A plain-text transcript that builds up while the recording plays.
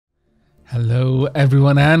Hello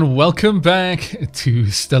everyone and welcome back to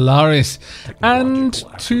Stellaris and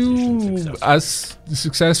to us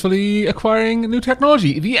successfully acquiring new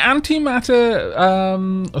technology. The antimatter,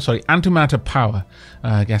 antimatter power.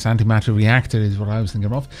 I guess antimatter reactor is what I was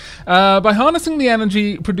thinking of. By harnessing the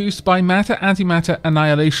energy produced by matter-antimatter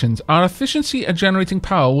annihilations, our efficiency at generating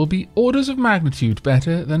power will be orders of magnitude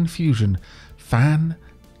better than fusion.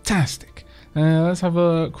 Fantastic. Let's have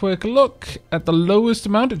a quick look at the lowest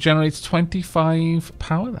amount. It generates 25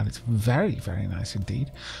 power. That is very, very nice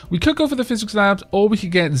indeed. We could go for the physics labs, or we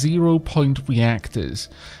could get 0-point reactors.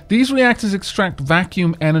 These reactors extract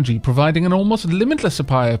vacuum energy, providing an almost limitless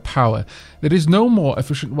supply of power. There is no more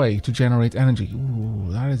efficient way to generate energy.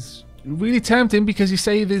 Ooh, that is really tempting because you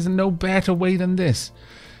say there's no better way than this.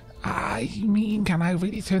 I mean, can I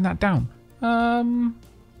really turn that down? I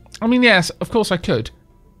mean, yes, of course I could.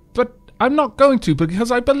 But I'm not going to,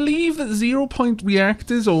 because I believe that 0-point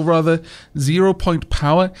reactors, or rather 0-point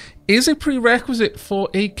power, is a prerequisite for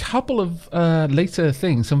a couple of later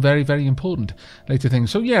things, some very, very important later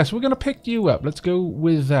things. So yes, we're going to pick you up. Let's go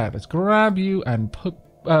with that. Let's grab you and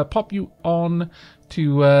pop you on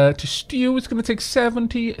to stew. It's going to take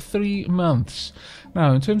 73 months.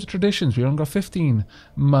 Now, in terms of traditions, we've only got 15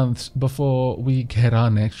 months before we get our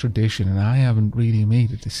next tradition, and I haven't really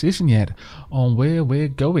made a decision yet on where we're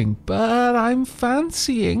going, but I'm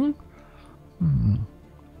fancying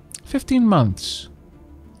 15 months.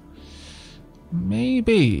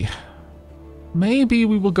 Maybe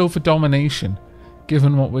we will go for domination,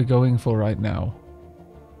 given what we're going for right now.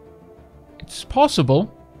 It's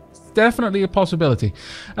possible. Definitely a possibility.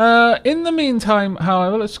 In the meantime,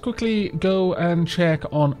 however, let's quickly go and check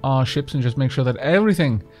on our ships and just make sure that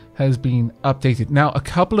everything has been updated. Now, a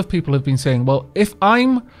couple of people have been saying, well, if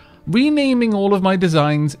I'm renaming all of my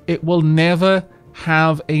designs, it will never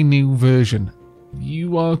have a new version.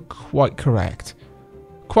 You are quite correct.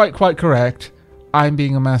 Quite correct. I'm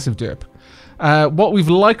being a massive derp. What we've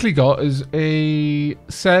likely got is a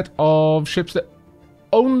set of ships that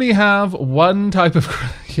only have one type of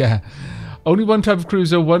only one type of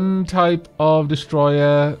cruiser, one type of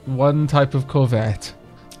destroyer, one type of corvette.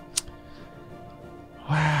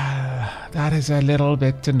 Well, that is a little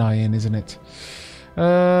bit annoying, isn't it?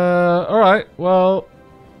 Alright, well,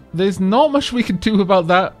 there's not much we can do about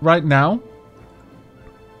that right now,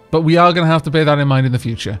 but we are going to have to bear that in mind in the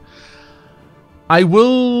future. I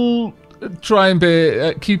will try and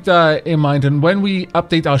keep that in mind, and when we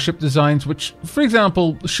update our ship designs, which for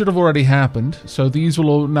example should have already happened, so these will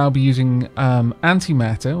all now be using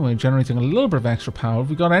antimatter. We're generating a little bit of extra power.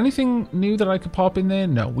 Have we got anything new that I could pop in there?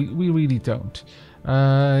 No, we really don't.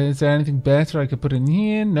 Is there anything better I could put in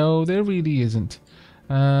here? No, there really isn't.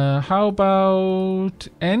 How about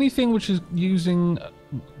anything which is using,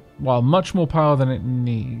 well, much more power than it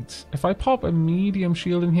needs? If I pop a medium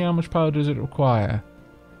shield in here, how much power does it require?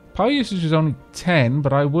 Power usage is only 10,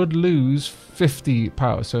 but I would lose 50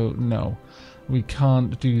 power, so no, we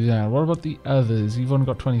can't do that. What about the others? You've only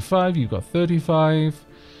got 25, you've got 35,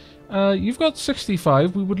 you've got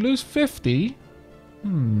 65, we would lose 50.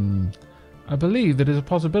 I believe there is a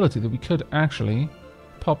possibility that we could actually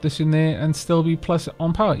pop this in there and still be plus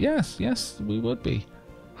on power. Yes, we would be.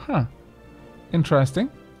 Huh.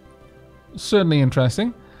 Interesting. Certainly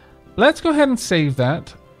interesting. Let's go ahead and save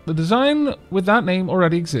that. The design with that name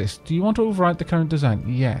already exists. Do you want to overwrite the current design?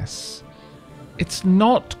 Yes. It's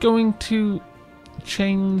not going to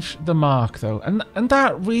change the mark though. And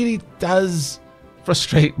that really does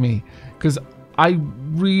frustrate me, because I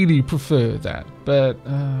really prefer that. But,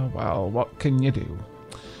 well, what can you do?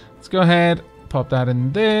 Let's go ahead, pop that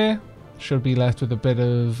in there. Should be left with a bit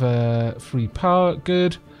of free power.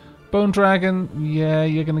 Good. Bone Dragon, yeah,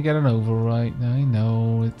 you're going to get an overwrite. I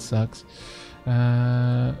know, it sucks.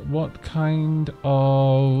 What kind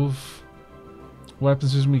of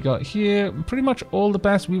weapons system we got here? Pretty much all the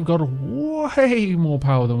best. We've got way more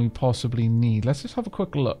power than we possibly need. Let's just have a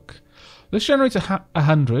quick look. This generates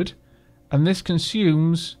 100, and this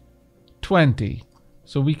consumes 20.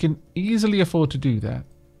 So we can easily afford to do that.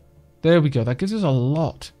 There we go. That gives us a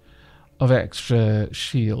lot of extra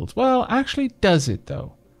shields. Well, actually, does it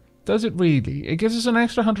though? Does it really? It gives us an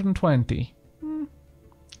extra 120.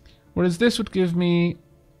 Whereas this would give me...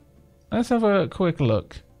 Let's have a quick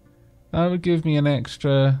look. That would give me an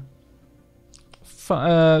extra... is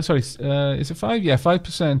it 5? Yeah,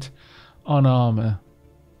 5% on armor.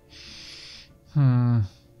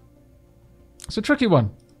 It's a tricky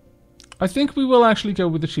one. I think we will actually go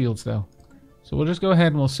with the shields, though. So we'll just go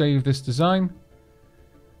ahead and we'll save this design.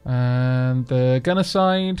 And the gunner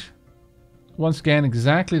side... Once again,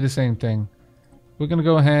 exactly the same thing. we're going to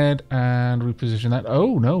go ahead and reposition that.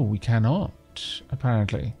 Oh, no, we cannot,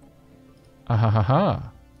 apparently.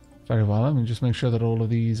 Ahahaha. Very well, let me just make sure that all of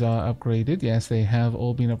these are upgraded. Yes, they have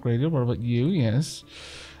all been upgraded. What about you? Yes.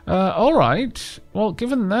 Alright. Well,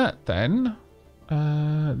 given that then...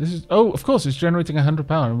 this is... Oh, of course, it's generating 100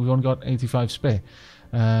 power and we've only got 85 spare.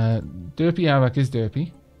 Derpy Aavak is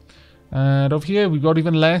derpy. And over here, we've got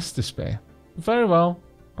even less to spare. Very well.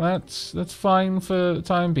 That's fine for the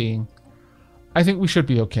time being. I think we should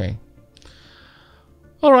be okay.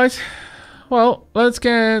 Alright. Well, let's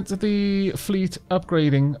get the fleet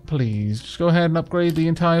upgrading, please. Just go ahead and upgrade the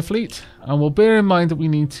entire fleet. And we'll bear in mind that we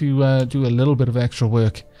need to do a little bit of extra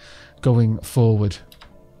work going forward.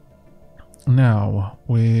 Now,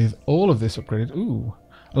 with all of this upgraded... Ooh.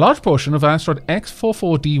 A large portion of asteroid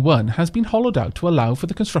X44D1 has been hollowed out to allow for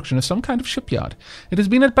the construction of some kind of shipyard. It has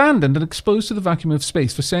been abandoned and exposed to the vacuum of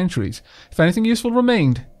space for centuries. If anything useful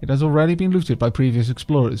remained, it has already been looted by previous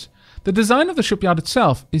explorers. The design of the shipyard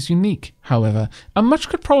itself is unique, however, and much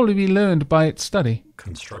could probably be learned by its study.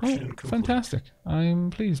 Construction complete. Fantastic.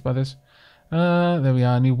 I'm pleased by this. There we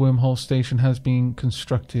are. A new wormhole station has been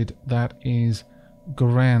constructed. That is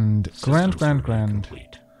grand. Grand.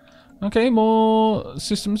 Complete. Okay, more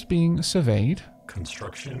systems being surveyed.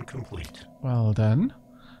 Construction complete. Well done.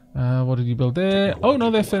 What did you build there? Oh no,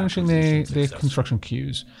 they're finishing their construction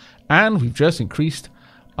queues. And we've just increased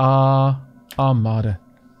our armada.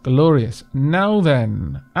 Glorious. Now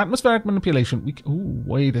then, atmospheric manipulation. Ooh,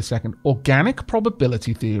 wait a second. Organic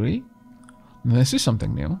probability theory. This is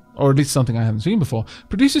something new, or at least something I haven't seen before.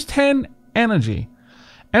 Produces 10 energy.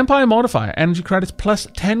 Empire modifier, energy credits plus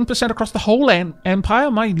 10% across the whole empire?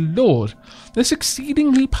 My lord. This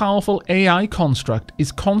exceedingly powerful AI construct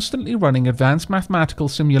is constantly running advanced mathematical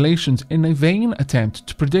simulations in a vain attempt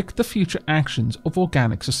to predict the future actions of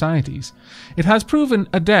organic societies. It has proven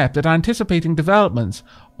adept at anticipating developments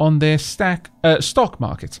on their stock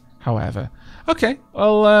market, however. Okay,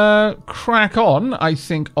 well, crack on, I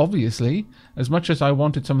think, obviously. As much as I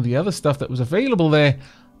wanted some of the other stuff that was available there,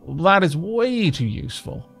 that is way too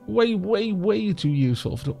useful. Way too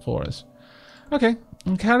useful for us. Okay,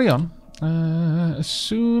 and carry on. As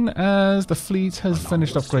soon as the fleet has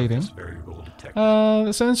finished upgrading,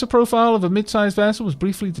 the sensor profile of a mid-sized vessel was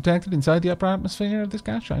briefly detected inside the upper atmosphere of this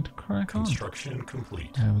gas giant. Crack on. Construction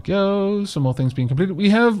complete. There we go. Some more things being completed. We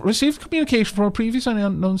have received communication from a previous and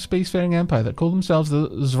unknown spacefaring empire that called themselves the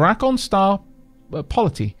Zrakon Star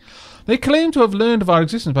Polity. They claim to have learned of our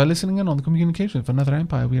existence by listening in on the communication of another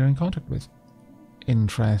empire we are in contact with.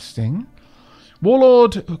 Interesting.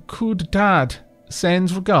 Warlord Kuddad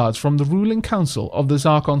sends regards from the ruling council of the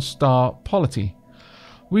Zrakon Star Polity.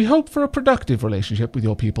 We hope for a productive relationship with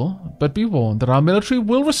your people, but be warned that our military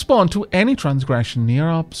will respond to any transgression near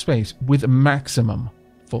our space with maximum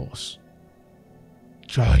force.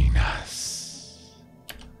 Join us.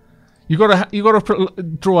 You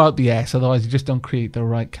gotta draw out the S, otherwise you just don't create the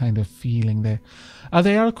right kind of feeling there.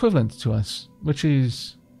 They are equivalent to us, which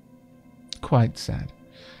is quite sad.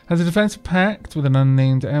 Has a defensive pact with an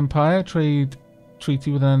unnamed empire, trade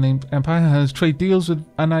treaty with an unnamed empire, has trade deals with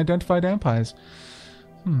unidentified empires.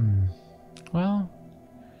 Well,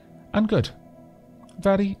 ungood.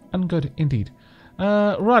 Very ungood indeed.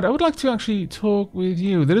 Right, I would like to actually talk with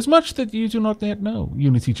you. There is much that you do not yet know,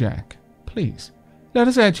 Unity Jack. Please. Let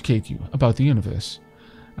us educate you about the universe.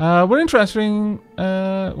 We're interested in...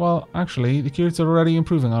 well, actually, the curates are already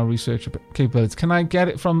improving our research capabilities. Can I get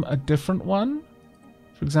it from a different one?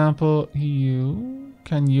 For example, you...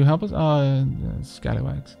 Can you help us? Oh,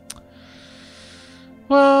 scallywags.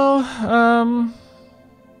 Well,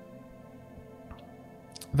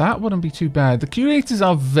 that wouldn't be too bad. The curators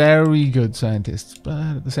are very good scientists,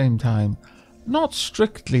 but at the same time, not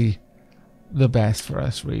strictly the best for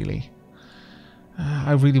us, really.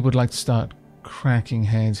 I really would like to start cracking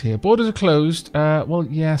heads here. Borders are closed. Well,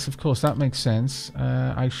 yes, of course, that makes sense.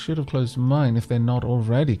 I should have closed mine if they're not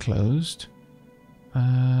already closed.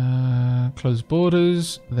 Close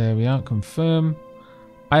borders. There we are. Confirm.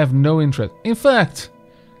 I have no interest. In fact,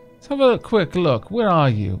 let's have a quick look. Where are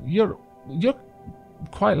you? You're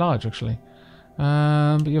quite large, actually.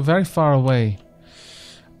 But you're very far away.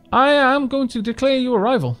 I am going to declare you a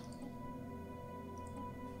rival.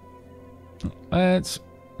 Let's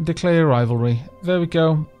declare rivalry. There we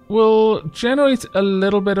go. We'll generate a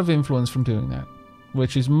little bit of influence from doing that,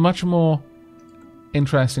 which is much more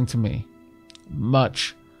interesting to me.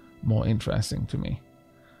 Much more interesting to me.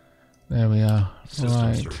 There we are.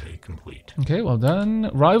 Right. Survey complete. Okay, well done.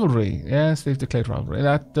 Rivalry. Yes, they've declared rivalry.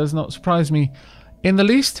 That does not surprise me in the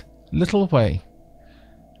least little way.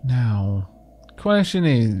 Now, question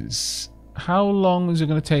is, how long is it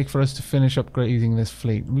going to take for us to finish upgrading this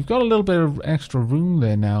fleet? We've got a little bit of extra room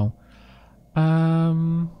there now.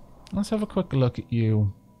 Let's have a quick look at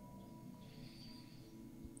you.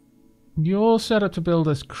 You're set up to build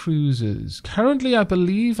us cruisers. Currently, I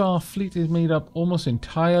believe our fleet is made up almost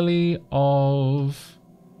entirely of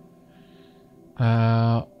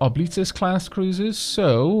Oblitus class cruisers,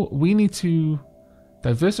 so we need to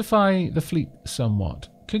diversify the fleet somewhat.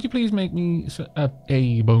 Could you please make me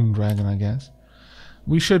a bone dragon, I guess?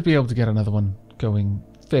 We should be able to get another one going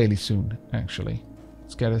fairly soon, actually.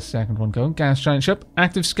 Let's get a second one going. Gas giant ship.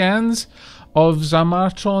 Active scans of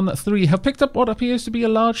Zamartron 3 have picked up what appears to be a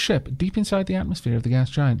large ship deep inside the atmosphere of the gas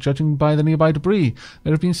giant. Judging by the nearby debris,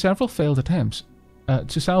 there have been several failed attempts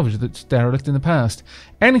to salvage that's derelict in the past.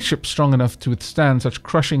 Any ship strong enough to withstand such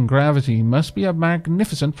crushing gravity must be a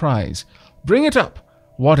magnificent prize. Bring it up,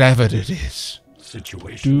 whatever it is.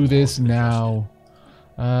 Do this now.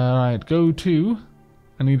 Alright, go to.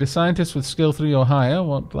 I need a scientist with skill 3 or higher.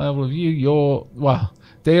 What level of you? You're... Well,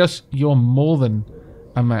 Deus, you're more than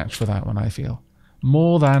a match for that one, I feel.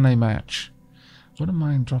 More than a match. Wouldn't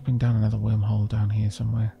mind dropping down another wormhole down here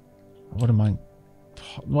somewhere. I wouldn't mind...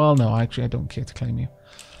 Well, no, actually, I don't care to claim you.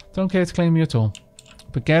 Don't care to claim you at all.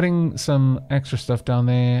 But getting some extra stuff down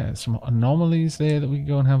there, some anomalies there that we can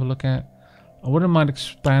go and have a look at. I wouldn't mind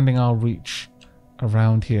expanding our reach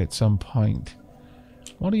around here at some point.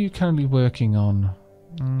 What are you currently working on?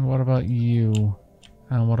 What about you?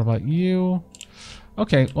 And what about you?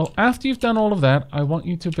 Okay, well, after you've done all of that, I want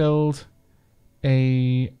you to build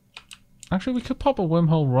a... Actually, we could pop a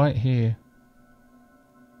wormhole right here.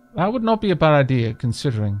 That would not be a bad idea,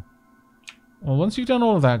 considering. Well, once you've done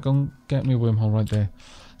all of that, go and get me a wormhole right there.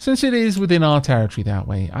 Since it is within our territory that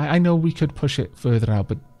way, I know we could push it further out,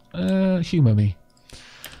 but humour me.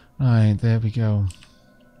 Alright, there we go.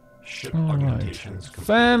 Alright.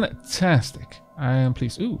 Fantastic. I am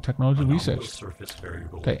pleased. Ooh, technology research.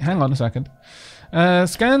 Okay, hang on a second.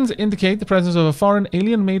 Scans indicate the presence of a foreign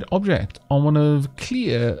alien-made object on one of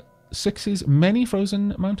Clear 6's many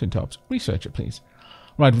frozen mountaintops. Research it, please.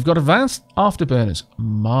 Right, we've got advanced afterburners.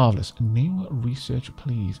 Marvellous. New research,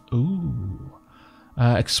 please. Ooh.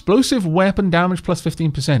 Explosive weapon damage plus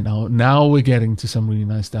 15%. Now we're getting to some really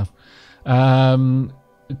nice stuff. Granthium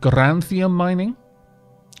mining.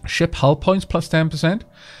 Ship hull points plus 10%.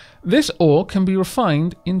 This ore can be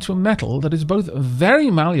refined into a metal that is both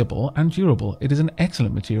very malleable and durable. It is an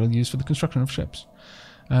excellent material used for the construction of ships.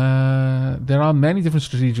 There are many different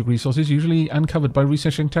strategic resources, usually uncovered by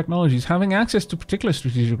researching technologies. Having access to particular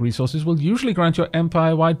strategic resources will usually grant your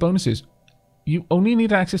empire-wide bonuses. You only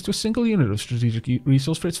need access to a single unit of strategic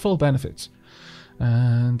resource for its full benefits.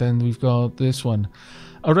 And then we've got this one.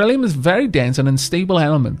 Aurelium is a very dense and unstable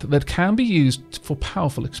element that can be used for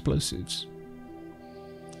powerful explosives.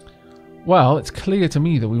 Well, it's clear to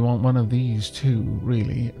me that we want one of these too,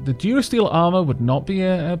 really. The Durasteel armor would not be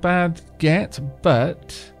a bad get,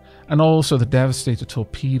 but... And also the Devastator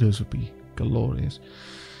torpedoes would be glorious.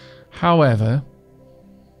 However...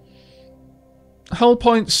 Hull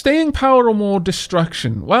point, staying power or more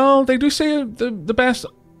destruction. Well, they do say the best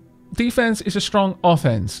defense is a strong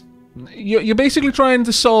offense. You're basically trying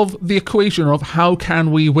to solve the equation of how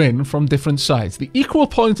can we win from different sides. The equal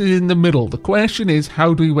point is in the middle. The question is,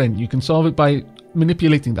 how do we win? You can solve it by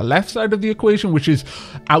manipulating the left side of the equation, which is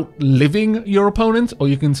outliving your opponent, or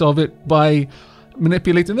you can solve it by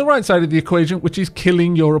manipulating the right side of the equation, which is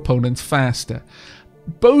killing your opponent faster.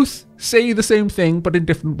 Both say the same thing, but in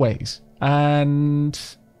different ways. And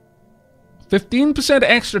 15%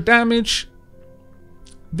 extra damage.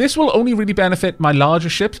 This will only really benefit my larger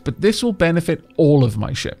ships, but this will benefit all of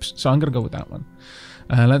my ships. So I'm going to go with that one.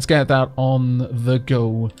 Let's get that on the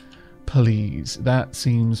go, please. That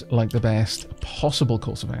seems like the best possible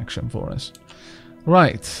course of action for us.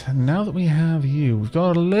 Right, now that we have you, we've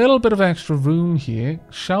got a little bit of extra room here.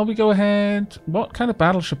 Shall we go ahead? What kind of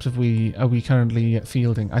battleships are we currently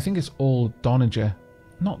fielding? I think it's all Donager.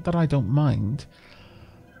 Not that I don't mind.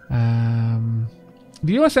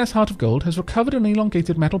 The USS Heart of Gold has recovered an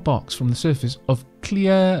elongated metal box from the surface of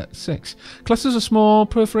Clear 6. Clusters of small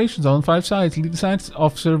perforations on 5 sides lead the science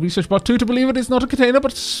officer of Research Bot 2 to believe it is not a container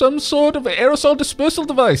but some sort of aerosol dispersal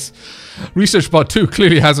device. Research Bot 2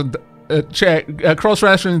 clearly hasn't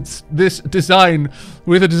cross-referenced this design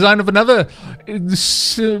with a design of another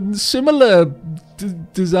similar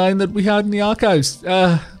design that we had in the archives.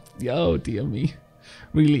 Oh dear me.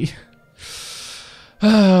 Really.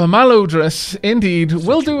 Malodorous, indeed.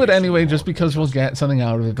 We'll do it anyway just because we'll get something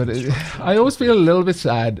out of it. But I always feel a little bit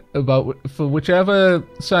sad about for whichever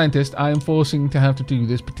scientist I am forcing to have to do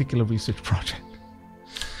this particular research project.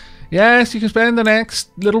 Yes, you can spend the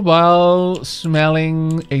next little while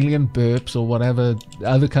smelling alien burps or whatever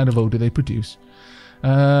other kind of odor they produce.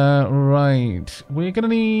 Right. We're going to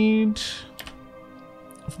need...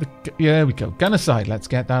 There we go. Gun aside. Let's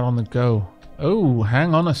get that on the go. Oh,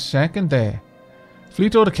 hang on a second there.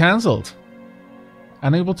 Fleet order cancelled.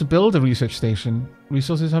 Unable to build a research station.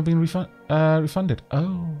 Resources have been refunded.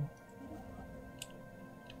 Oh.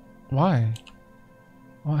 Why?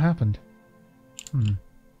 What happened?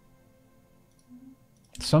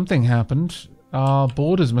 Something happened. Our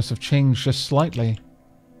borders must have changed just slightly.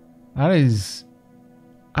 That is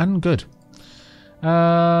ungood.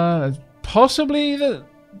 Possibly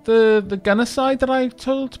the gunner side that I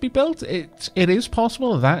told to be built. It is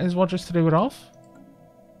possible that is what just threw it off.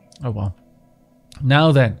 Oh well.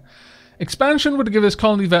 Now then, expansion would give us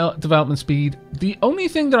colony development speed. The only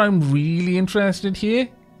thing that I'm really interested here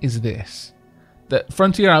is this. That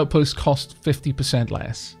frontier outposts cost 50%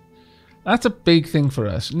 less. That's a big thing for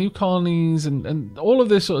us. New colonies and all of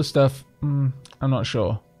this sort of stuff, I'm not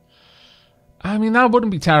sure. I mean, that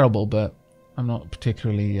wouldn't be terrible, but I'm not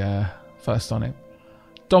particularly fussed on it.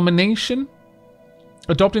 Domination.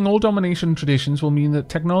 Adopting all domination traditions will mean that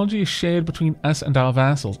technology is shared between us and our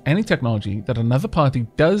vassals. Any technology that another party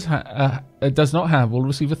does not have will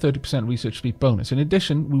receive a 30% research speed bonus. In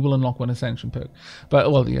addition, we will unlock one ascension perk.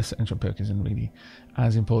 But, well, the ascension perk isn't really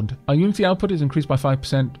as important. Our unity output is increased by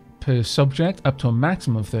 5% per subject, up to a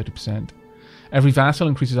maximum of 30%. Every vassal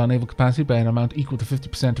increases our naval capacity by an amount equal to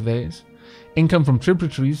 50% of theirs. Income from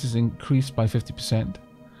tributaries is increased by 50%.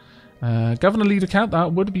 Governor leader count,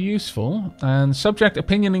 that would be useful. And subject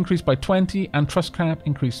opinion increased by 20 and trust cap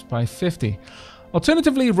increased by 50.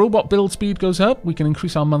 Alternatively, robot build speed goes up. We can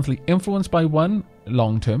increase our monthly influence by 1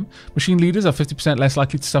 long term. Machine leaders are 50% less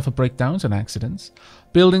likely to suffer breakdowns and accidents.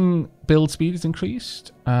 Building build speed is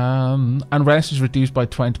increased. Unrest is reduced by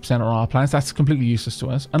 20% on our plans. That's completely useless to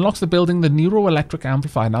us. Unlocks the building the neuroelectric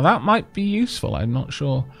amplifier. Now that might be useful. I'm not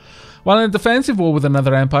sure. While in a defensive war with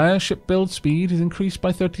another empire, ship build speed is increased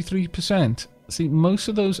by 33%. See, most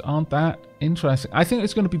of those aren't that interesting. I think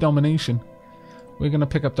it's going to be domination. We're going to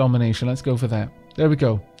pick up domination. Let's go for that. There we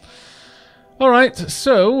go. Alright,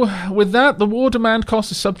 so with that, the war demand cost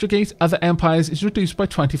to subjugate other empires is reduced by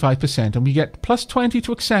 25%, and we get plus 20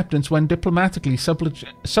 to acceptance when diplomatically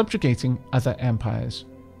subjugating other empires.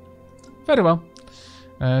 Very well.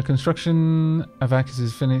 Construction, Aavak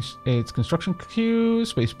has finished its construction queue.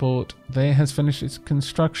 Spaceport there has finished its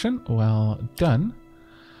construction. Well done.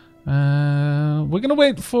 We're going to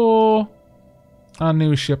wait for our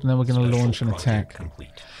newest ship, and then we're going to launch an attack.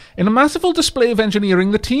 Complete. In a masterful display of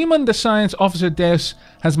engineering, the team under Science Officer Deus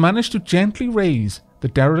has managed to gently raise the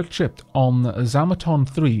derelict ship on Zamaton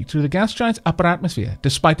 3 to the gas giant's upper atmosphere.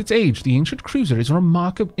 Despite its age, the ancient cruiser is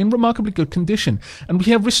in remarkably good condition, and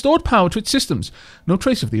we have restored power to its systems. No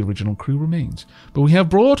trace of the original crew remains, but we have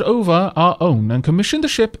brought over our own and commissioned the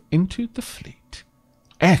ship into the fleet.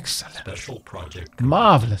 Excellent. Special project.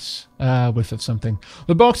 Marvellous. Whiff of something.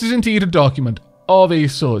 The box is indeed a document of a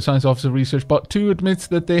sort. Science Officer Research Bot 2 admits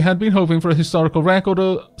that they had been hoping for a historical record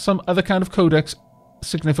or some other kind of codex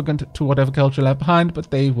significant to whatever culture left behind, but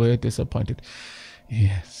they were disappointed.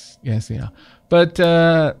 Yes, they are. But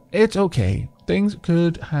it's okay. Things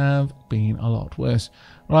could have been a lot worse.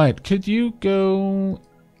 Right, could you go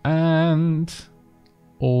and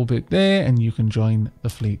orbit there, and you can join the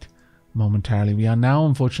fleet momentarily. We are now,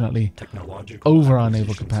 unfortunately, over our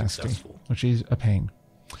naval capacity, which is a pain.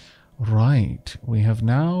 Right, we have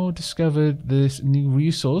now discovered this new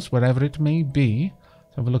resource, whatever it may be.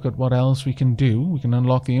 Let's have a look at what else we can do. We can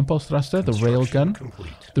unlock the impulse thruster, the railgun,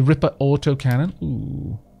 the Ripper autocannon.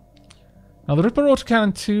 Ooh. Now the Ripper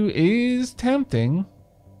autocannon 2 is tempting.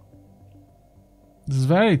 This is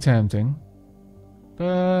very tempting.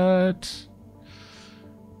 But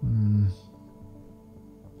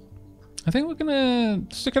I think we're going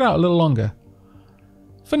to stick it out a little longer.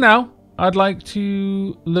 For now, I'd like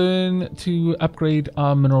to learn to upgrade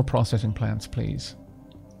our mineral processing plants, please.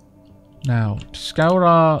 Now, to scour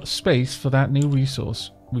our space for that new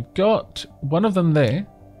resource, we've got one of them there.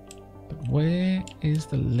 But where is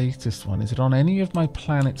the latest one? Is it on any of my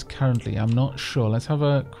planets currently? I'm not sure. Let's have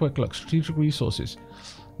a quick look. Strategic resources.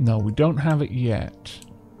 No, we don't have it yet.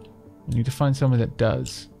 We need to find somewhere that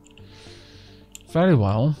does. Very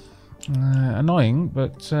well. Annoying,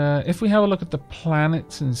 but if we have a look at the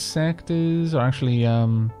planets and sectors, or actually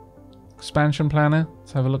expansion planner,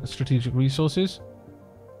 let's have a look at strategic resources.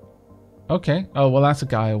 Okay. Oh, well, that's a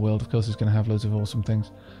Gaia world. Of course, it's going to have loads of awesome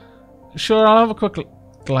things. Sure, I'll have a quick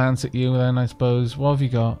glance at you then, I suppose. What have you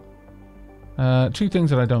got? Two things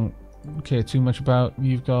that I don't care too much about.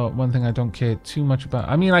 You've got one thing I don't care too much about.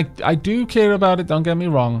 I mean, I do care about it, don't get me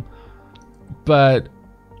wrong. But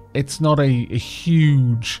it's not a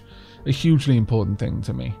hugely important thing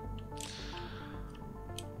to me.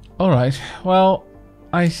 Alright, well,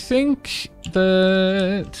 I think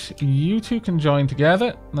that you two can join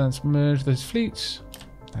together. Let's merge those fleets.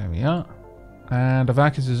 There we are. And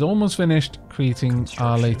Aavak is almost finished creating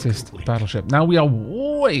our latest battleship. Now we are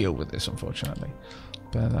way over this, unfortunately.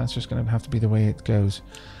 But that's just going to have to be the way it goes.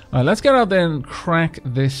 Alright, let's get out there and crack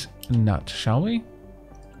this nut, shall we?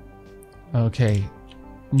 Okay.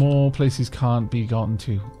 More places can't be gotten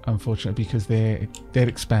to, unfortunately, because they're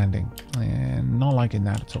expanding. And not liking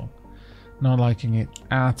that at all. Not liking it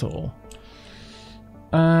at all.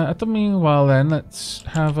 At the meanwhile then, let's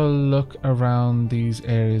have a look around these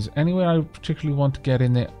areas. Anywhere I particularly want to get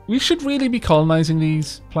in there. We should really be colonizing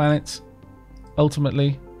these planets,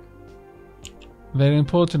 ultimately. They're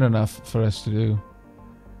important enough for us to do.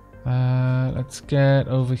 Let's get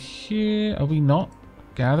over here. Are we not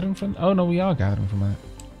gathering from? Oh no, we are gathering from it.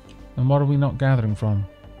 And what are we not gathering from?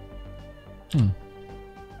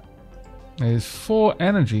 There's 4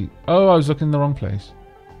 energy. Oh, I was looking in the wrong place.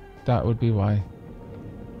 That would be why.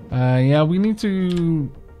 Yeah, we need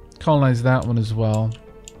to colonize that one as well.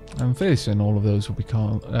 I'm fairly certain all of those will be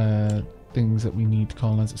things that we need to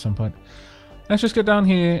colonize at some point. Let's just get down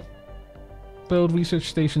here, build research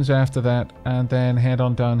stations after that, and then head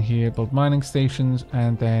on down here, build mining stations,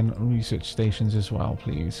 and then research stations as well,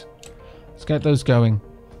 please. Let's get those going.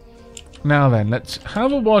 Now then, let's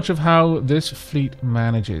have a watch of how this fleet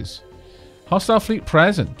manages. Hostile fleet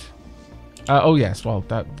present. Oh yes, well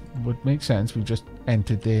that would make sense. We've just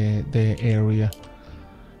entered their area.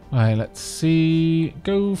 Alright, let's see.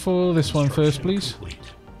 Go for this one first, please.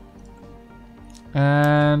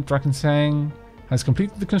 And Drakensang has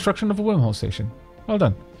completed the construction of a wormhole station. Well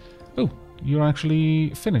done. Oh, you're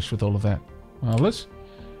actually finished with all of that. Marvelous.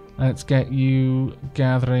 Let's get you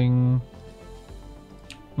gathering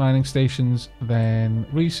mining stations, then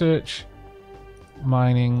research,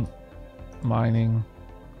 mining.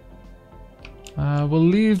 We'll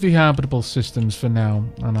leave the habitable systems for now,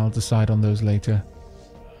 and I'll decide on those later.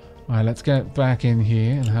 Alright, let's get back in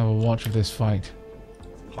here and have a watch of this fight.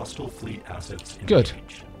 Hostile fleet assets good.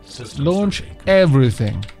 System Launch survey.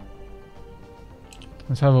 everything.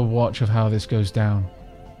 Let's have a watch of how this goes down.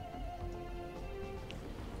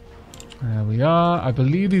 There we are. I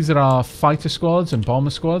believe these are our fighter squads and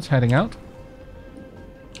bomber squads heading out.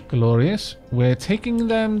 Glorious. We're taking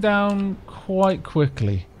them down quite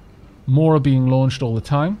quickly. More are being launched all the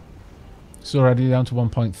time. It's already down to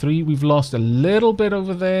 1.3. We've lost a little bit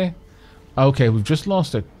over there. Okay, we've just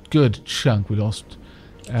lost a good chunk. We lost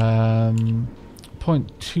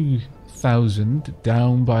 0.2 thousand,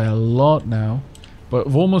 down by a lot now. But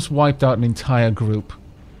we've almost wiped out an entire group.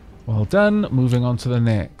 Well done. Moving on to the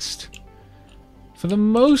next. For the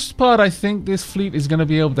most part, I think this fleet is going to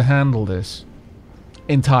be able to handle this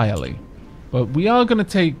entirely. But we are going to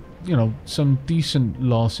take, you know, some decent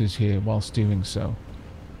losses here whilst doing so.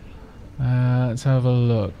 Let's have a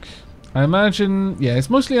look. I imagine, yeah,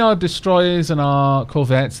 it's mostly our destroyers and our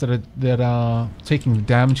corvettes that are taking the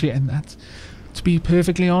damage here, and that's, to be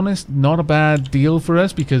perfectly honest, not a bad deal for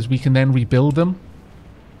us because we can then rebuild them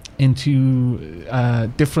into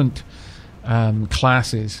different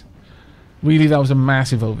classes. Really, that was a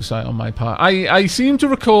massive oversight on my part. I seem to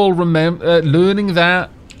recall learning that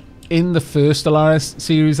in the first Stellaris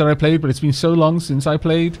series that I played, but it's been so long since I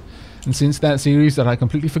played and since that series that I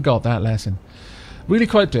completely forgot that lesson. Really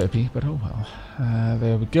quite derpy, but oh well.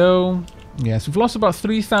 There we go. Yes, we've lost about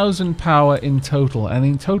 3,000 power in total, and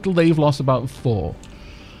in total they've lost about 4.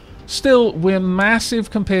 Still, we're massive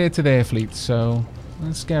compared to their fleet, so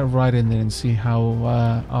let's get right in there and see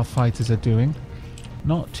how our fighters are doing.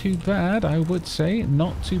 Not too bad, I would say.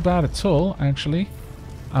 Not too bad at all, actually.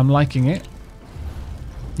 I'm liking it.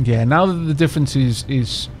 Yeah, now that the difference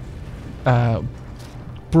is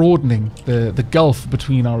broadening the gulf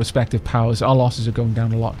between our respective powers, our losses are going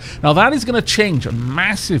down a lot. Now that is going to change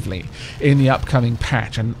massively in the upcoming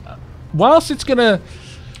patch, and whilst it's going to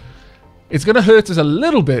hurt us a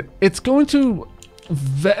little bit, it's going to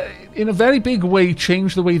in a very big way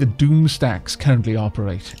change the way the Doom stacks currently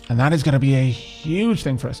operate, and that is going to be a huge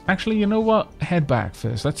thing for us. Actually, you know what? Head back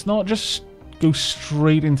first. Let's not just go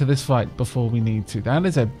straight into this fight before we need to. That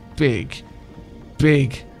is a big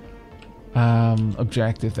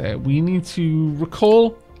objective there. We need to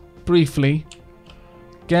recall briefly,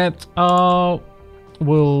 get our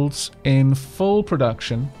worlds in full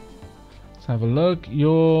production. Let's have a look.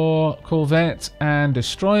 Your corvettes and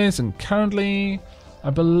destroyers, and currently I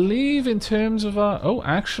believe in terms of our... Oh,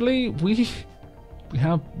 actually, we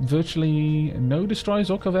have virtually no destroyers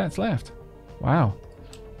or corvettes left. Wow.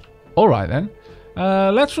 Alright then.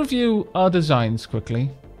 Let's review our designs quickly.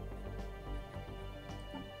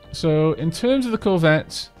 So, in terms of the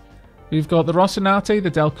corvettes, we've got the Rocinante,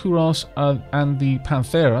 the Delcuros, and the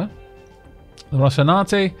Panthera. The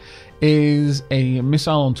Rocinante is a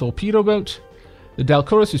missile and torpedo boat. The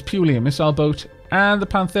Delcuros is purely a missile boat. And the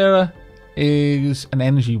Panthera is an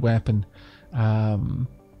energy weapon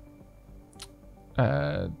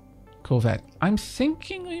corvette. I'm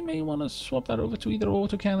thinking I may want to swap that over to either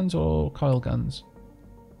autocannons or coil guns.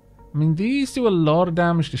 I mean, these do a lot of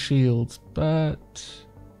damage to shields, but...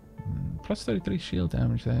 plus 33 shield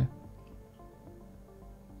damage there.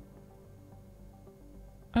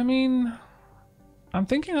 I mean, I'm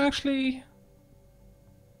thinking actually...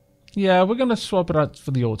 Yeah, we're going to swap it out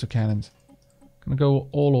for the autocannons. Going to go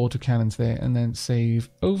all autocannons there and then save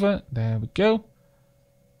over. There we go.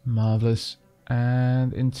 Marvellous.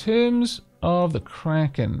 And in terms of the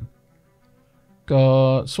Kraken,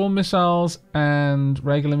 got swarm missiles and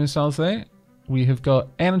regular missiles there. We have got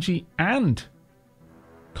energy and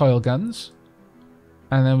coil guns.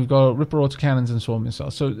 And then we've got Ripper autocannons and swarm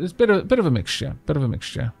missiles. So it's a bit of a mixture.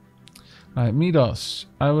 Right, Midos.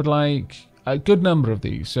 I would like a good number of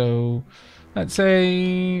these. So let's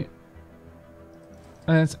say...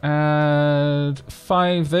 Let's add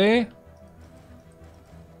 5 there.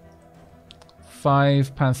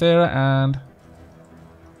 5 Panthera and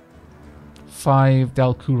 5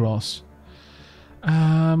 Delcuros.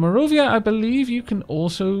 Morovia, I believe you can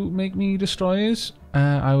also make me destroyers.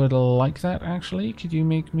 I would like that, actually. Could you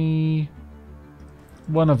make me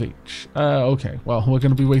one of each? Okay, well, we're going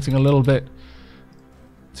to be waiting a little bit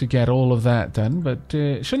to get all of that done, but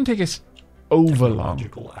it shouldn't take us over long.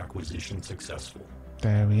 Technological acquisition successful.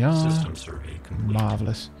 There we are. System survey complete.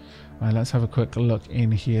 Marvellous. Right, let's have a quick look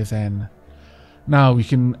in here then. Now, we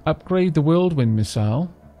can upgrade the Whirlwind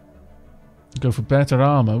missile. Go for better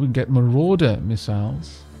armor. We can get Marauder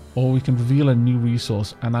missiles. Or we can reveal a new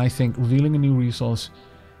resource. And I think revealing a new resource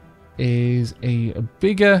is a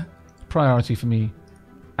bigger priority for me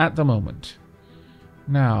at the moment.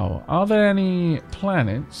 Now, are there any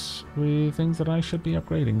planets with things that I should be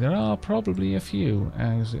upgrading? There are probably a few,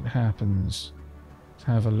 as it happens. Let's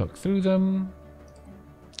have a look through them.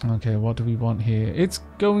 Okay, what do we want here? It's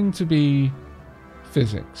going to be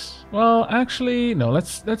physics. Well, actually, no.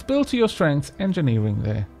 Let's build to your strengths. Engineering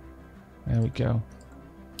there. There we go.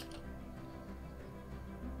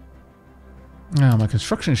 Now, my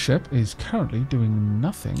construction ship is currently doing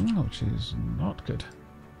nothing, which is not good.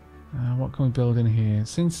 What can we build in here?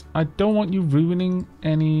 Since I don't want you ruining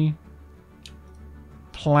any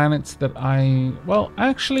planets that I... Well,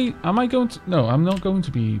 actually, am I going to... No, I'm not going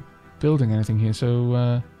to be building anything here,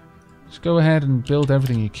 so just go ahead and build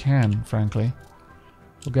everything you can, frankly.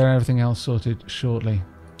 We'll get everything else sorted shortly.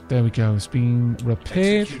 There we go. It's been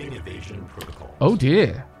repaired. Executing evasion protocols. Oh,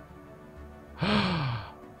 dear.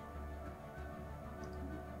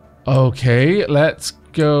 Okay, let's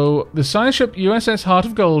go. The science ship USS Heart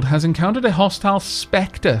of Gold has encountered a hostile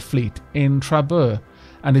Spectre fleet in Trabur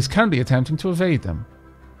and is currently attempting to evade them.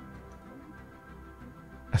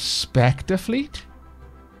 A Spectre fleet?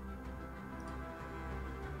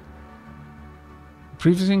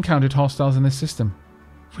 Previously encountered hostiles in this system.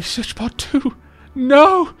 Research pod 2!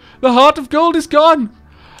 No! The Heart of Gold is gone!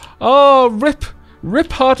 Oh, rip!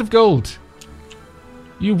 Rip Heart of Gold!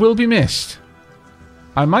 You will be missed.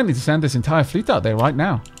 I might need to send this entire fleet out there right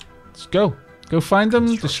now. Let's go. Go find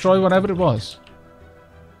them, destroy whatever it was.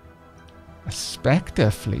 A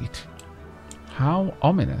Spectre fleet. How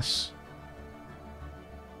ominous.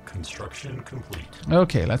 Construction complete.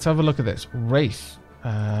 Okay, let's have a look at this. Wraith.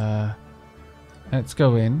 Let's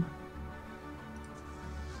go in.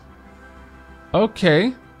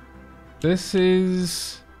 Okay. This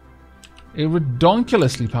is a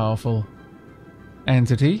redonkulously powerful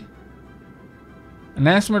entity. An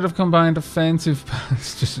estimate of combined offensive...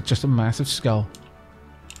 It's just a massive skull.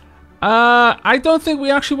 I don't think we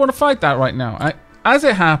actually want to fight that right now. As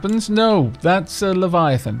it happens, no. That's a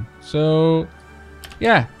Leviathan. So,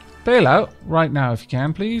 yeah. Bail out right now if you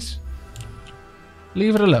can, please.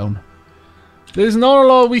 Leave it alone. There's not a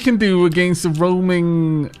lot we can do against the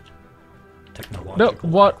roaming... Technological no,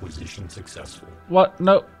 what? acquisition successful. What?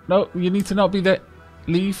 No, no. You need to not be there.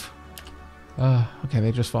 Leave. Okay,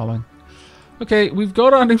 they're just following. Okay, we've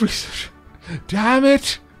got our new research. Damn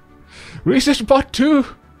it! Research bot 2!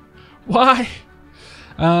 Why?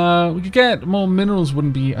 We could get more minerals,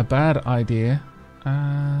 wouldn't be a bad idea.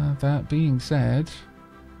 That being said...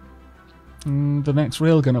 The next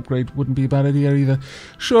railgun upgrade wouldn't be a bad idea either.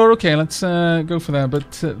 Sure, okay, let's go for that.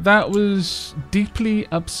 But that was deeply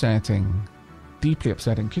upsetting. Deeply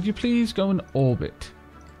upsetting. Could you please go in orbit?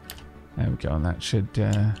 There we go, and that should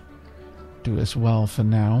do us well for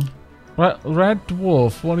now. Right, Red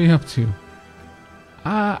Dwarf, what are you up to?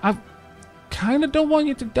 I kind of don't want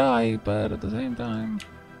you to die, but at the same time,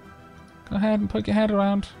 go ahead and poke your head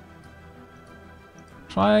around.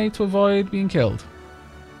 Try to avoid being killed.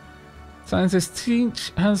 Scientist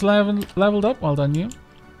Teach has leveled up. Well done, you.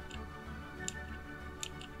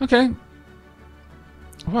 Okay.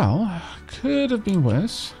 Well, could have been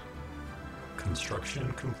worse.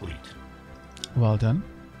 Construction complete. Well done.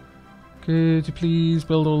 Could you please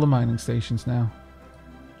build all the mining stations now?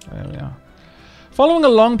 There we are. Following a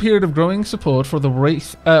long period of growing support for the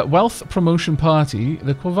Wealth Promotion Party,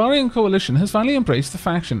 the Quavarian Coalition has finally embraced the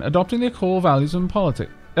faction, adopting their core values and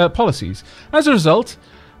policies. As a result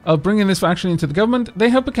of bringing this faction into the government, they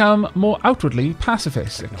have become more outwardly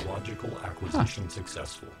pacifistic. Technological acquisition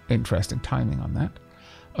successful. Interesting timing on that.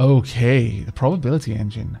 Okay, the probability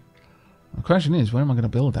engine. The question is, where am I going to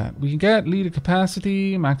build that? We can get leader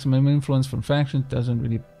capacity, maximum influence from factions, doesn't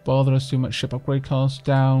really bother us too much. Ship upgrade cost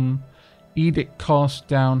down, edict cost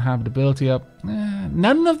down, habitability up.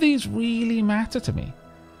 None of these really matter to me.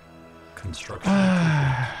 Construction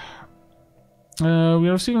We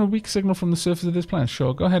are receiving a weak signal from the surface of this planet.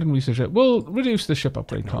 Sure, go ahead and research it. We'll reduce the ship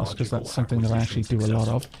upgrade cost because that's something that I actually do a lot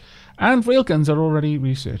of. And railguns are already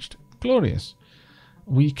researched. Glorious.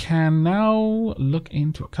 We can now look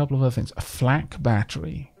into a couple of other things. A flak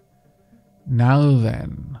battery. Now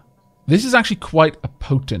then. This is actually quite a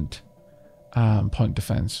potent point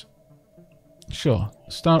defense. Sure.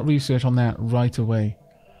 Start research on that right away.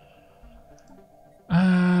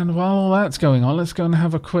 And while all that's going on, let's go and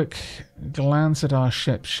have a quick glance at our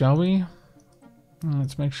ship, shall we?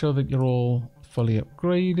 Let's make sure that you're all fully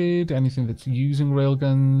upgraded. Anything that's using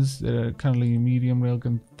railguns, currently medium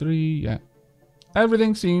railgun 3, yeah.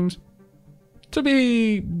 Everything seems to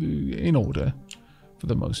be in order for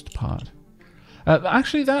the most part.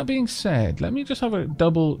 Actually, that being said, let me just have a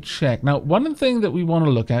double check. Now, one thing that we want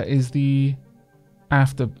to look at is the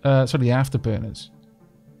afterburners.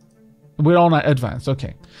 We're on at advanced,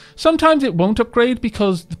 okay. Sometimes it won't upgrade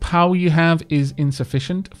because the power you have is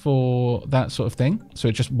insufficient for that sort of thing, so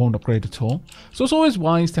it just won't upgrade at all. So it's always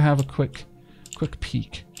wise to have a quick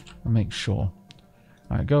peek and make sure.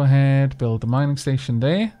 Alright, go ahead, build the mining station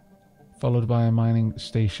there, followed by a mining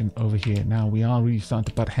station over here. Now we are really starting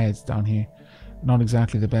to butt heads down here. Not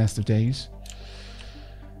exactly the best of days.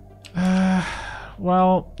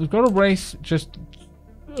 Well, we've got a race just...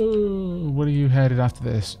 where are you headed after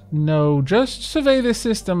this? No, just survey this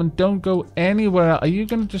system and don't go anywhere. Are you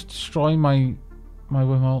going to just destroy my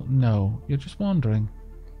wormhole? No, you're just wandering.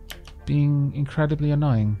 Being incredibly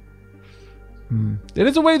annoying. There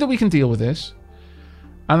is a way that we can deal with this.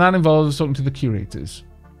 And that involves talking to the curators.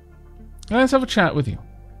 Let's have a chat with you.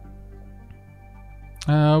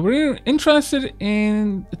 We're interested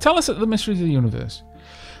in... Tell us the mysteries of the universe.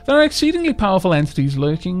 There are exceedingly powerful entities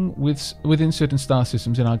lurking within certain star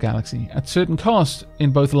systems in our galaxy. At certain cost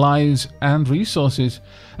in both lives and resources,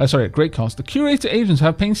 at great cost, the curator agents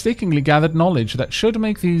have painstakingly gathered knowledge that should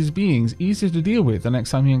make these beings easier to deal with the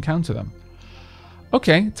next time you encounter them.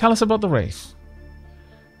 Okay, tell us about the wraith.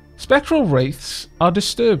 Spectral wraiths are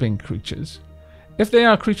disturbing creatures, if they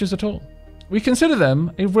are creatures at all. We consider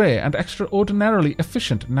them a rare and extraordinarily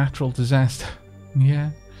efficient natural disaster.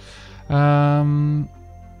 Yeah.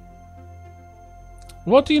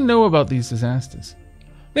 What do you know about these disasters?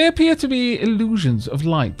 They appear to be illusions of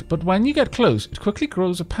light, but when you get close, it quickly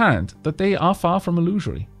grows apparent that they are far from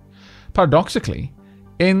illusory. Paradoxically,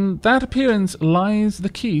 in that appearance lies the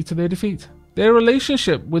key to their defeat. Their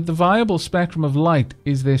relationship with the viable spectrum of light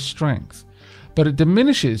is their strength, but it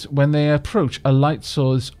diminishes when they approach a light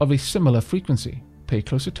source of a similar frequency. Pay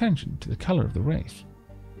close attention to the color of the wraith.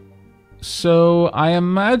 So I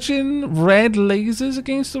imagine red lasers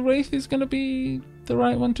against the wraith is going to be the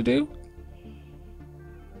right one to do.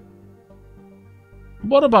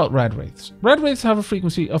 What about red wraiths? Red wraiths have a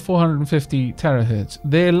frequency of 450 terahertz.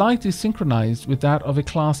 Their light is synchronized with that of a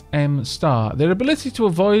Class M star. Their ability to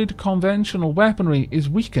avoid conventional weaponry is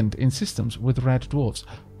weakened in systems with red dwarfs.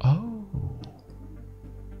 Oh.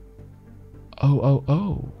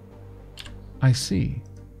 I see.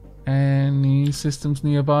 Any systems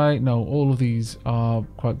nearby? No, all of these are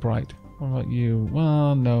quite bright. What about you?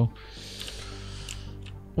 Well, no.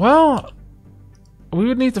 Well, we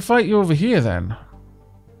would need to fight you over here then.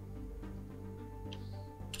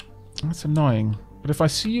 That's annoying. But if I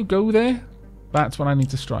see you go there, that's when I need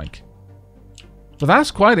to strike. But that's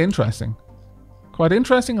quite interesting. quite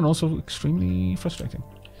interesting and also extremely frustrating.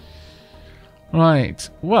 Right,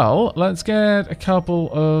 well, let's get a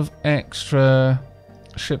couple of extra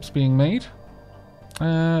ships being made.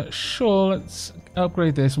 Sure, let's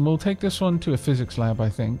upgrade this, and we'll take this one to a physics lab, I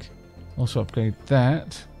think. Also upgrade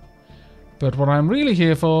that. But what I'm really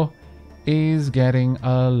here for is getting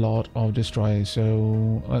a lot of destroyers.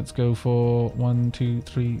 So let's go for 1, 2,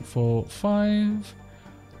 3, 4, 5.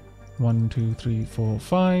 1, 2, 3, 4,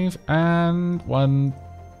 5. And 1,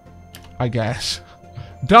 I guess.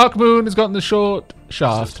 Dark Moon has gotten the short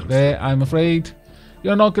shaft there, I'm afraid.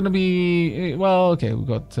 You're not going to be... Well, okay, we've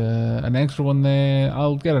got an extra one there.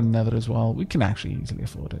 I'll get another as well. We can actually easily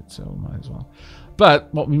afford it, so might as well.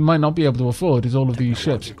 But what we might not be able to afford is all of these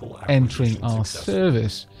ships entering our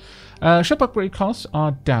service. Ship upgrade costs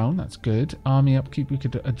are down. That's good. Army upkeep, we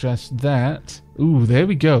could adjust that. Ooh, there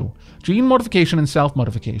we go. Gene modification and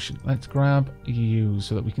self-modification. Let's grab you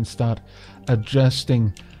so that we can start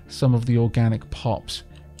adjusting some of the organic pops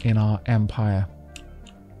in our empire.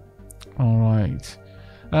 Alright.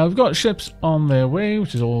 We've got ships on their way,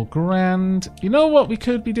 which is all grand. You know what we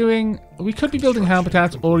could be doing? We could be building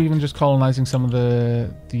habitats or even just colonizing some of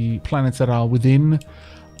the planets that are within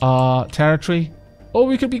our territory. Or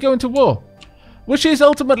we could be going to war, which is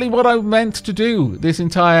ultimately what I meant to do this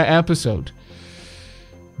entire episode.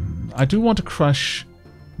 I do want to crush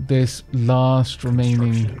this last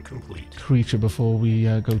remaining creature before we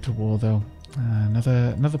go to war, though.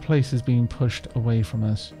 Another place is being pushed away from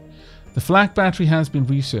us. The flak battery has been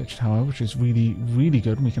researched, however, which is really, really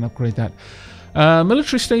good, and we can upgrade that.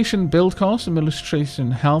 Military station build cost and military station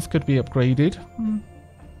health could be upgraded.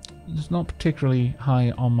 It's not particularly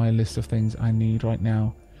high on my list of things I need right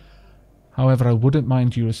now. However, I wouldn't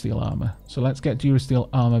mind Durasteel armor. So let's get Durasteel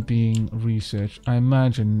armor being researched. I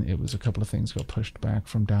imagine it was a couple of things got pushed back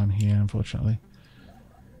from down here, unfortunately.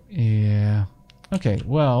 Yeah. Okay,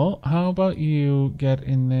 well, how about you get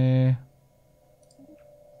in there?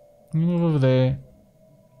 You move over there.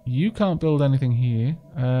 You can't build anything here.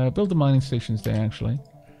 Build the mining stations there, actually.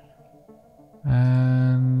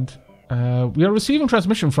 And we are receiving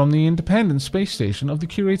transmission from the independent space station of the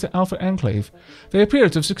Curator Alpha Enclave. They appear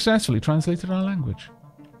to have successfully translated our language.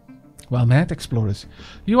 Well met, explorers.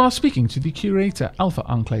 You are speaking to the Curator Alpha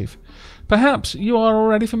Enclave. Perhaps you are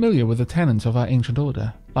already familiar with the tenets of our ancient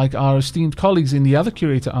order. Like our esteemed colleagues in the other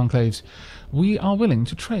Curator Enclaves, we are willing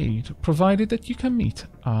to trade, provided that you can meet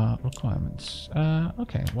our requirements.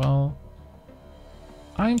 Okay, well,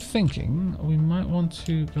 I'm thinking we might want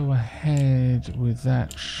to go ahead with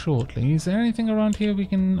that shortly. Is there anything around here we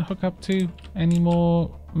can hook up to? Any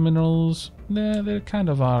more minerals? There kind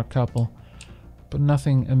of are a couple, but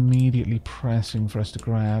nothing immediately pressing for us to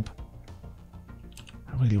grab.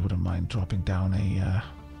 I really wouldn't mind dropping down a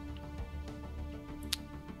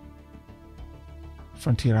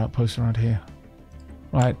frontier outpost around here.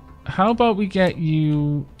 Right, how about we get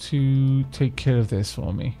you to take care of this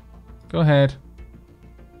for me? Go ahead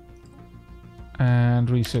and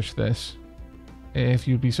research this, if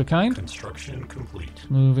you'd be so kind. Construction complete.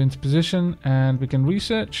 Move into position and we can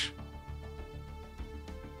research.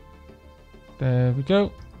 There we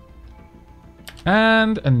go.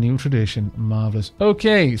 And a new tradition. Marvelous.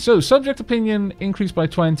 Okay, so subject opinion increased by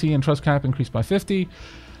 20 and trust cap increased by 50.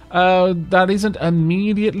 That isn't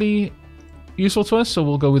immediately useful to us, so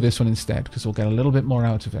we'll go with this one instead, because we'll get a little bit more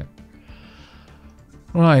out of it.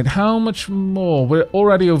 Right, how much more? We're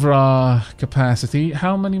already over our capacity.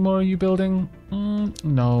 How many more are you building?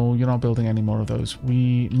 No, you're not building any more of those.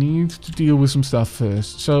 We need to deal with some stuff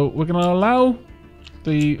first. So we're going to allow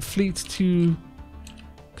the fleet to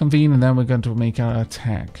convene, and then we're going to make our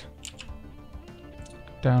attack.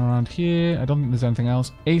 Down around here, I don't think there's anything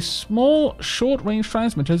else. A small short-range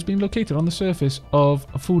transmitter has been located on the surface of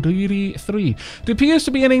Fudiri 3. It appears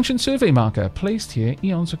to be an ancient survey marker placed here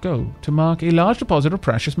eons ago to mark a large deposit of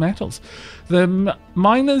precious metals. The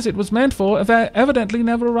miners it was meant for have evidently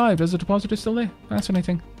never arrived, as the deposit is still there.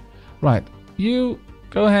 Fascinating. Right, you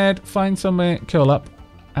go ahead, find somewhere, curl up,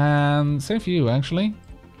 and same for you, actually.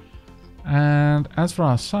 And as for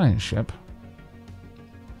our science ship,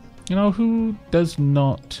 you know, who does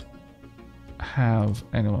not have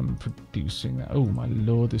anyone producing that? Oh my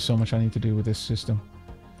lord, there's so much I need to do with this system.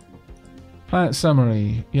 Planet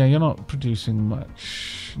summary. Yeah, you're not producing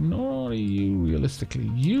much. Nor are you, realistically.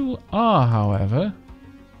 You are, however.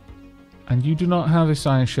 And you do not have a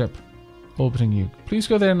science ship orbiting you. Please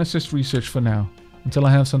go there and assist research for now, until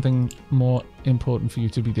I have something more important for you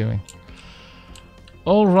to be doing.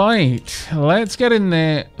 Alright, let's get in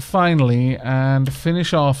there, finally, and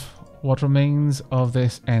finish off what remains of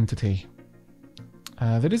this entity.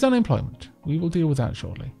 That is unemployment. We will deal with that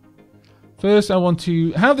shortly. First, I want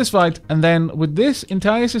to have this fight, and then with this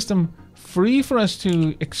entire system free for us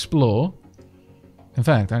to explore... In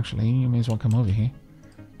fact, actually, you may as well come over here.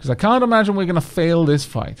 Because I can't imagine we're going to fail this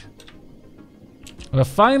fight. We're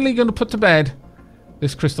finally going to put to bed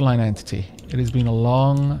this crystalline entity. It has been a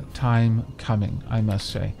long time coming, I must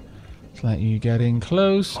say. Let's let you get in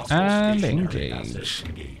close and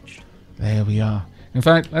engage. There we are. In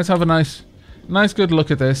fact, let's have a nice good look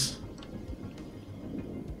at this.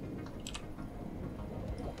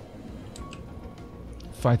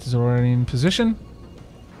 Fighters are already in position.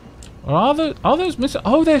 Or are those missiles?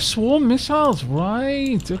 Oh, they're swarm missiles.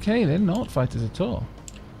 Right. Okay, they're not fighters at all.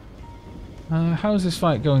 How is this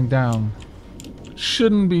fight going down?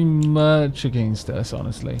 Shouldn't be much against us,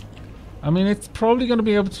 honestly. I mean, it's probably going to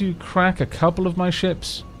be able to crack a couple of my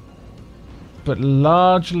ships. But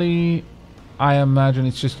largely, I imagine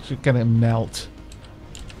it's just going to melt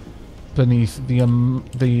beneath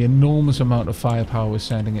the enormous amount of firepower we're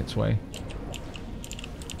sending its way.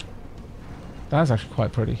 That's actually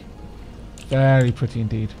quite pretty. Very pretty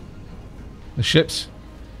indeed. The ships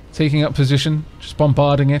taking up position, just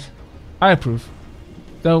bombarding it. I approve.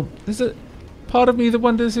 Though, there's a part of me that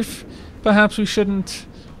wonders if perhaps we shouldn't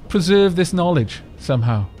preserve this knowledge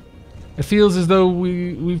somehow. It feels as though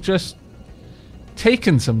we've just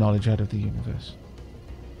taken some knowledge out of the universe.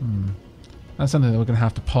 That's something that we're going to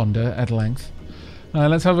have to ponder at length.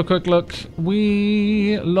 Let's have a quick look.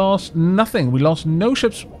 We lost nothing. We lost no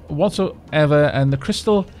ships whatsoever, and the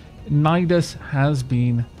crystal Nidus has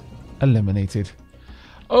been eliminated.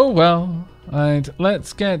 Oh well. Right,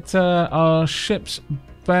 let's get our ships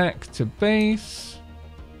back to base.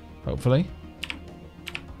 Hopefully.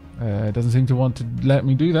 It doesn't seem to want to let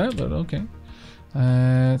me do that, but okay.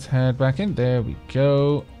 Let's head back in. There we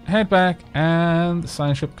go. Head back, and the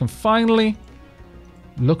science ship can finally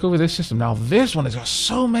look over this system. Now this one has got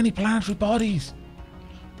so many planetary bodies.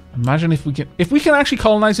 Imagine if we can actually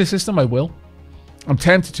colonize this system. I will. I'm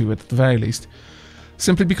tempted to, at the very least,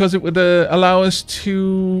 simply because it would allow us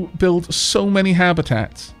to build so many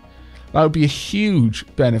habitats. That would be a huge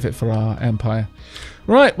benefit for our empire.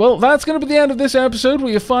 Right, well, that's going to be the end of this episode.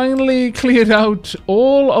 We have finally cleared out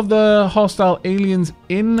all of the hostile aliens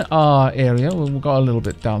in our area. Well, we've got a little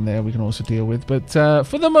bit down there we can also deal with. But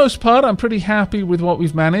for the most part, I'm pretty happy with what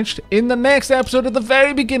we've managed. In the next episode, at the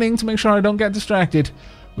very beginning, to make sure I don't get distracted,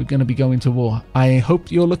 we're going to be going to war. I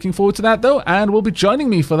hope you're looking forward to that, though, and will be joining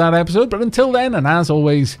me for that episode. But until then, and as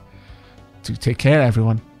always, do take care,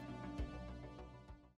 everyone.